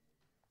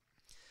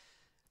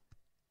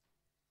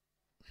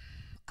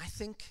 I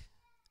think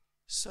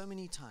so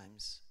many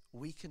times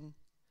we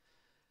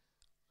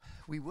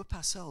whip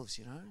ourselves,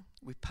 you know,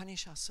 we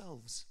punish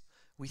ourselves.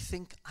 We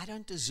think, I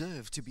don't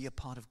deserve to be a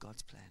part of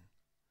God's plan.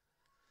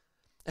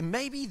 And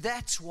maybe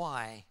that's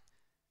why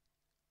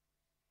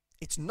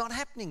it's not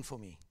happening for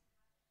me.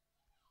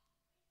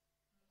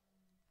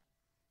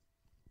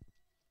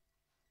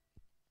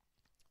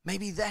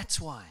 Maybe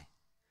that's why.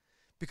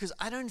 Because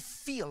I don't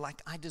feel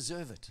like I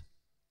deserve it.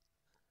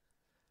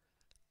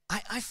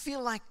 I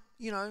feel like,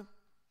 you know,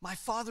 my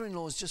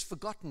father-in-law has just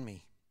forgotten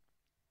me.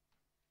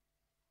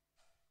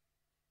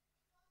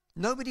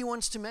 Nobody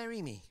wants to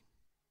marry me.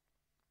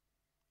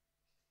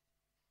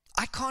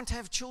 I can't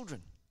have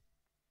children.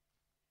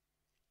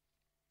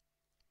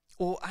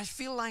 Or I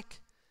feel like,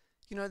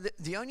 you know,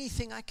 the only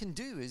thing I can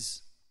do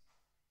is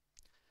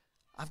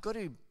I've got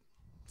to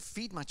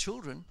feed my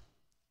children.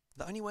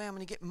 The only way I'm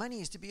going to get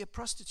money is to be a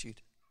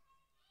prostitute.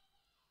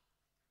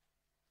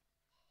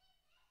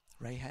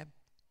 Rahab.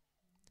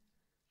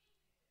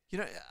 You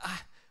know,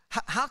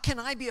 how can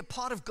I be a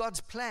part of God's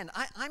plan?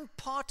 I'm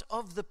part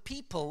of the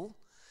people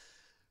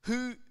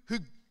who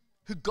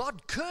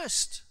God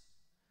cursed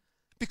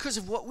because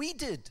of what we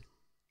did.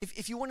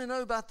 If you want to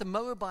know about the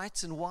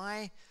Moabites and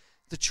why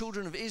the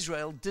children of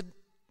Israel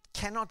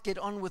cannot get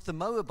on with the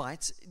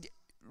Moabites,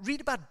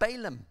 read about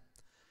Balaam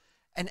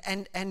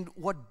and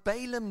what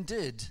Balaam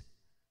did.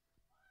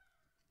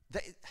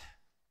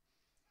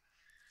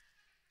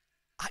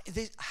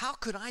 How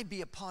could I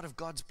be a part of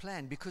God's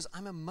plan? Because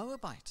I'm a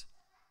Moabite.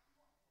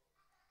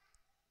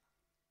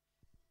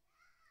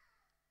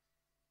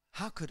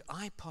 How could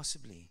I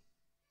possibly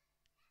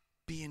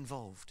be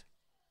involved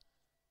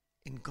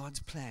in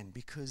God's plan?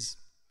 Because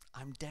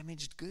I'm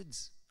damaged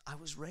goods. I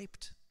was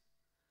raped.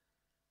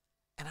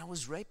 And I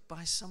was raped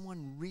by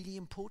someone really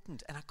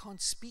important, and I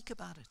can't speak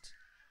about it.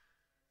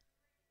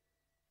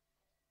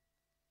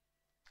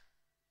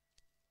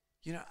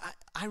 You know,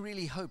 I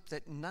really hope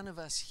that none of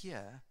us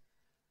here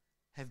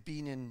have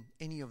been in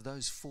any of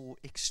those four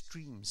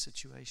extreme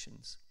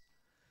situations.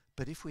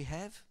 But if we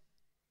have,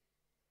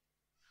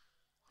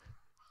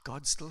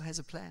 God still has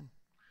a plan.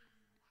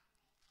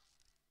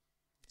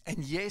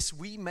 And yes,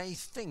 we may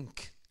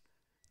think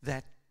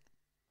that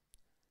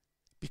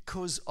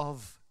because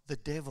of the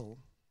devil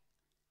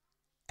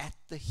at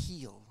the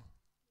heel,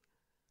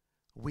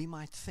 we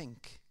might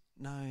think,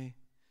 no,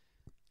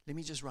 let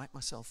me just write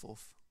myself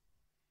off.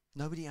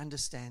 Nobody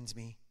understands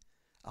me.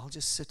 I'll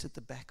just sit at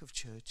the back of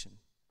church and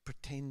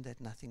pretend that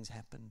nothing's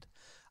happened.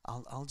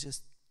 I'll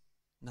just,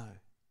 no.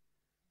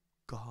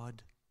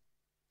 God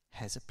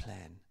has a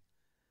plan.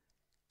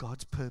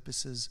 God's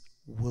purposes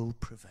will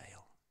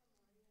prevail.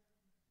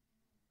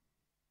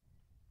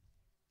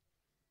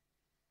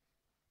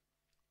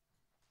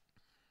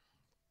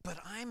 But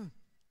I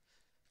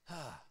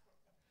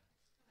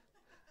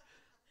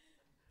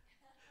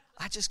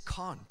just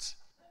can't.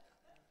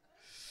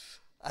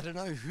 I don't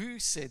know who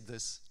said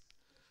this.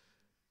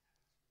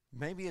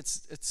 Maybe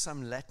it's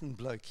some Latin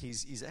bloke.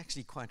 He's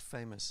actually quite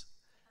famous.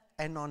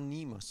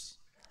 Anonymous.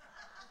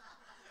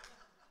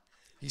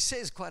 He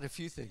says quite a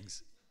few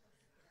things.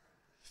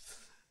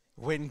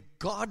 When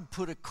God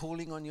put a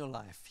calling on your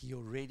life, He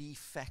already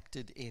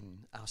factored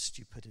in our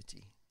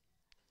stupidity.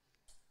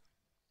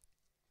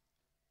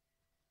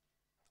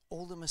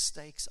 All the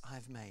mistakes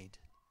I've made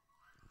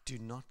do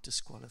not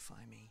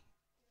disqualify me.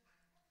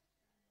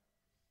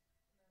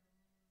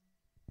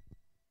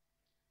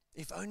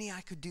 If only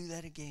I could do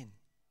that again.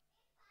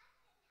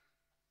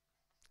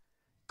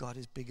 God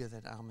is bigger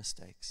than our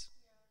mistakes.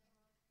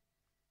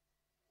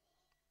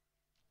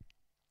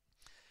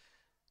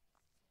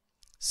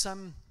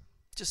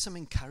 Just some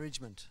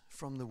encouragement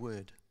from the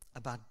word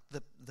about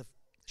the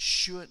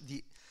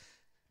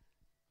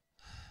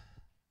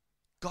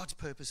God's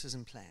purposes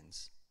and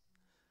plans.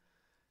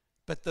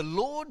 But the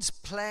Lord's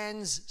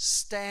plans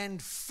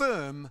stand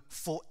firm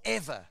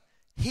forever.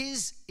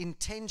 His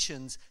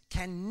intentions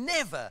can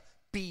never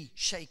be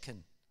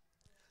shaken.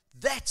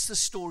 That's the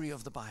story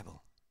of the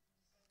Bible.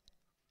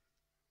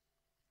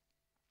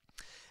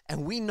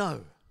 And we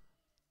know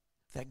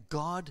that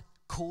God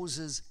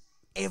causes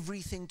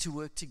everything to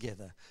work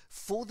together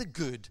for the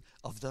good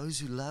of those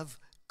who love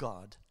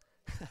God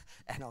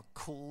and are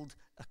called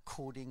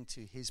according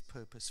to His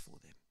purpose for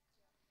them.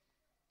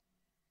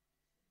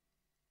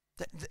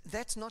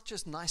 That's not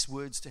just nice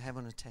words to have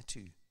on a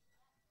tattoo.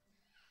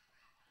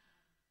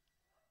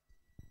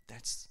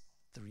 That's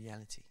the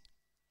reality.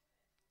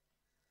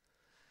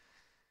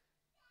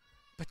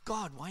 But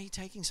God, why are you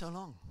taking so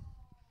long?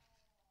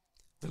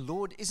 The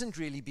Lord isn't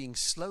really being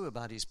slow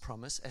about His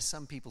promise, as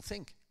some people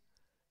think.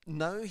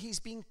 No, He's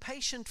being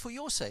patient for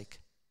your sake.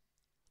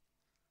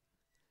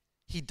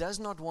 He does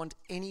not want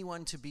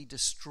anyone to be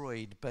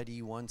destroyed, but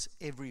He wants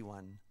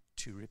everyone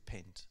to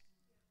repent.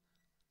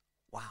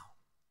 Wow.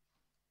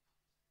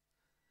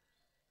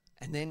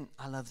 And then,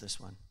 I love this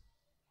one.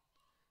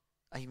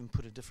 I even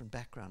put a different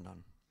background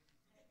on.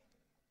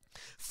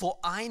 For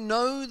I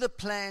know the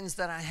plans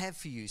that I have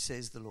for you,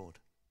 says the Lord.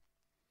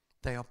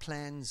 They are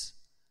plans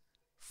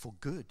for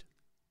good,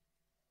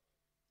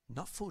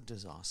 not for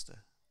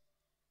disaster.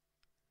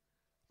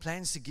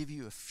 Plans to give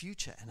you a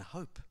future and a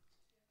hope.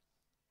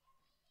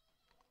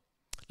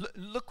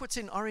 Look what's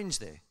in orange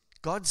there.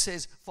 God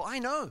says, for I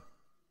know.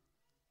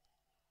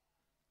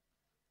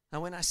 Now,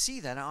 when I see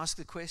that, I ask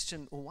the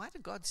question, well, why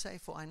did God say,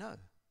 for I know?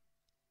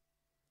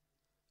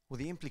 Well,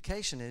 the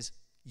implication is,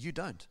 you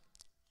don't.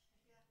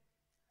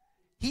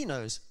 He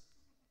knows.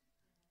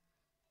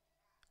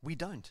 We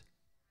don't.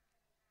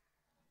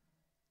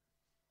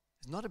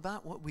 It's not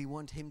about what we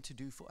want Him to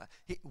do for us.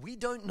 We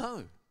don't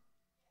know.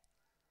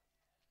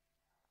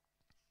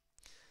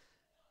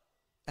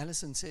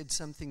 Alison said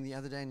something the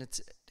other day, and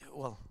it's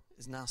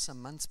now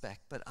some months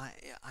back, but I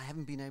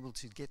haven't been able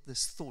to get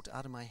this thought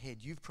out of my head.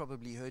 You've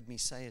probably heard me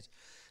say it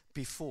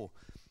before.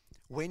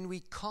 When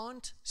we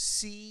can't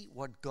see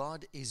what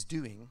God is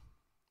doing,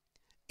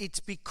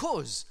 it's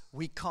because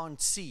we can't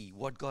see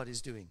what God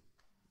is doing.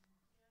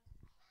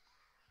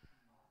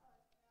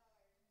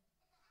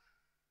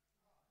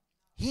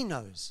 He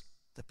knows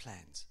the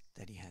plans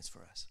that He has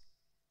for us.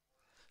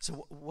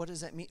 So what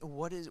does that mean?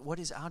 What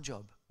is our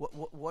job?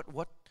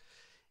 What?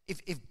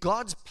 If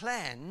God's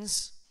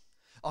plans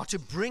are to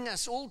bring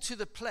us all to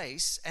the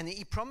place, and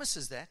He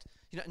promises that,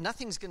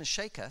 nothing's going to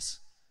shake us.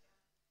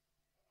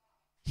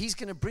 He's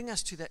going to bring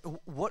us to that.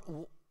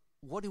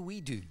 What do we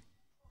do?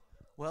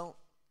 Well,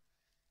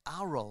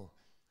 our role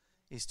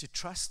is to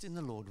trust in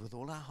the Lord with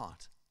all our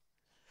heart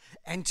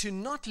and to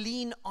not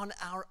lean on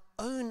our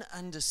own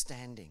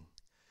understanding,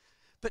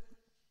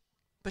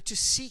 but to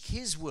seek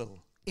His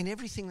will in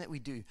everything that we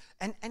do.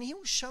 And He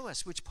will show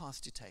us which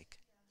path to take.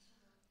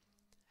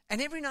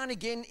 And every now and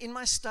again, in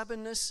my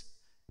stubbornness,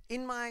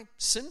 in my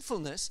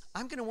sinfulness,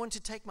 I'm going to want to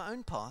take my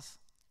own path.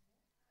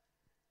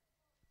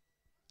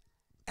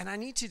 And I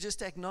need to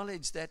just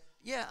acknowledge that,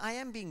 I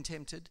am being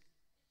tempted.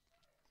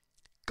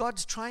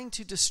 Satan's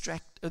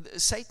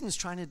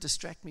trying to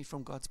distract me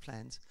from God's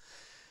plans.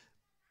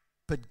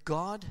 But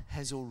God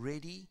has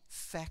already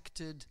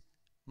factored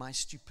my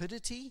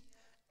stupidity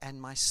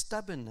and my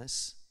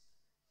stubbornness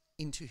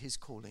into His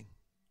calling.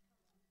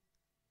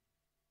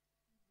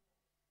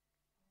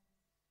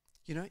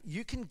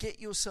 You can get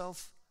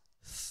yourself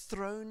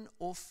thrown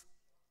off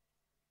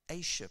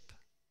a ship.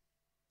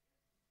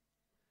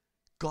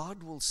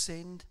 God will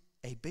send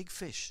a big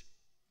fish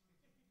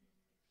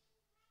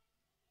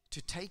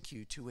to take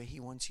you to where He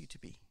wants you to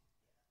be.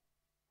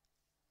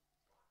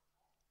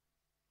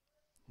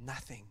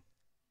 Nothing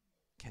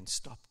can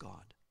stop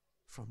God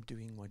from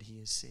doing what He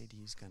has said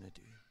He's going to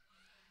do.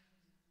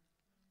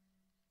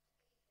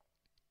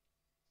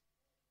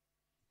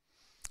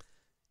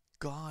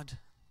 God,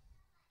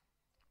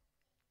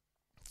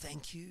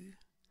 thank You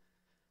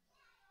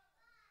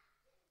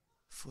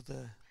for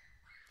the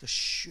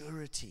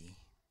surety,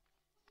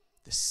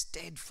 the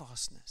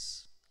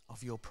steadfastness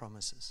of Your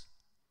promises.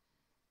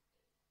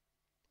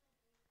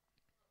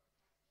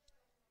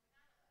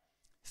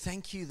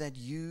 Thank You that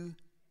You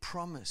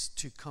promised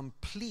to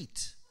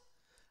complete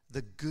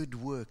the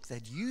good work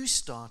that You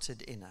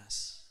started in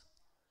us.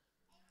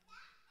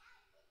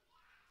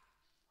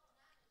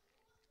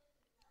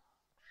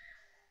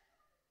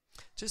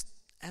 Just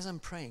as I'm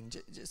praying,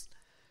 just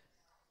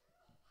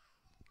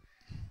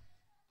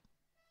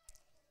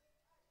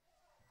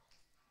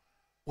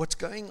what's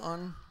going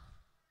on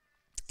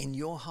in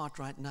your heart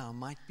right now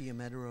might be a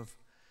matter of,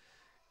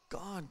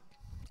 God,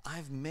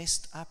 I've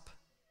messed up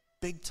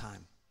big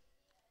time.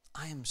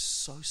 I am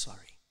so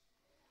sorry.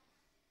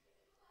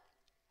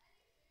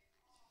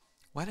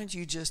 Why don't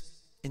you just,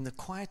 in the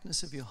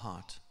quietness of your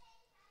heart,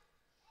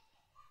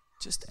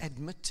 just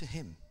admit to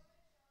him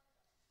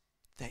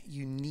that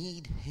you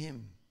need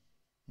him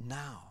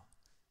now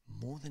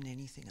more than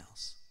anything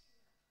else.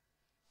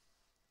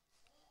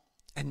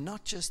 And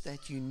not just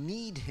that you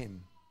need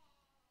him,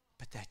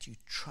 but that you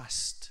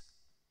trust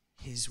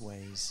his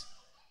ways,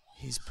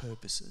 his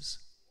purposes.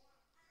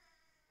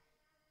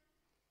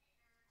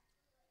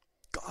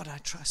 God, I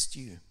trust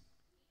you.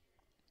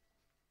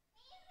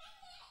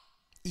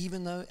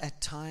 Even though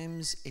at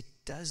times it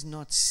does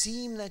not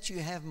seem that you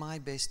have my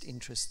best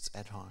interests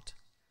at heart.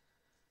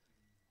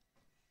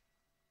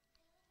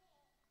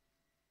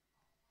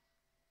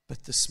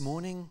 But this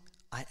morning,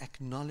 I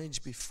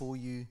acknowledge before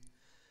you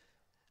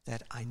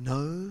that I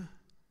know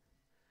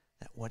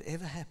that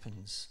whatever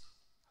happens,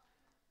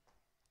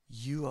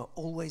 you are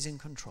always in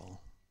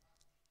control,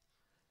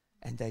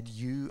 and that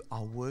you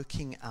are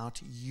working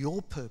out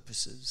your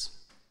purposes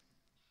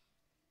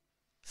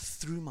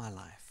through my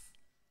life.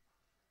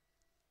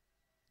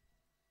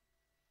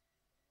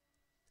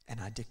 And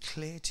I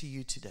declare to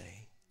you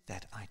today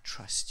that I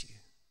trust you.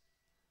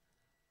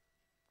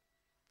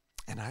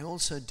 And I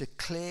also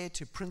declare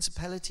to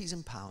principalities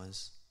and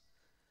powers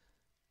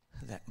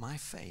that my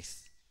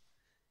faith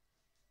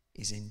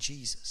is in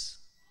Jesus.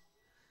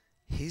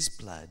 His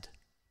blood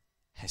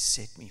has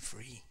set me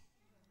free.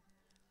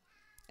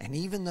 And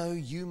even though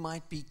you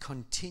might be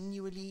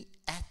continually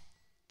at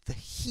the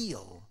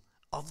heel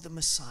of the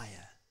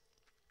Messiah,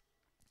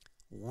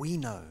 we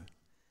know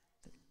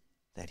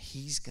that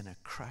he's going to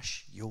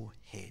crush your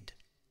head.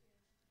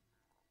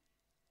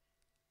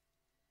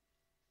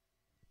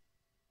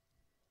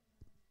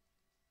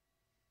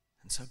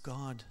 And so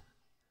God,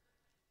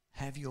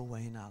 have your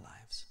way in our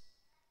lives.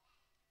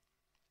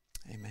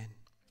 Amen.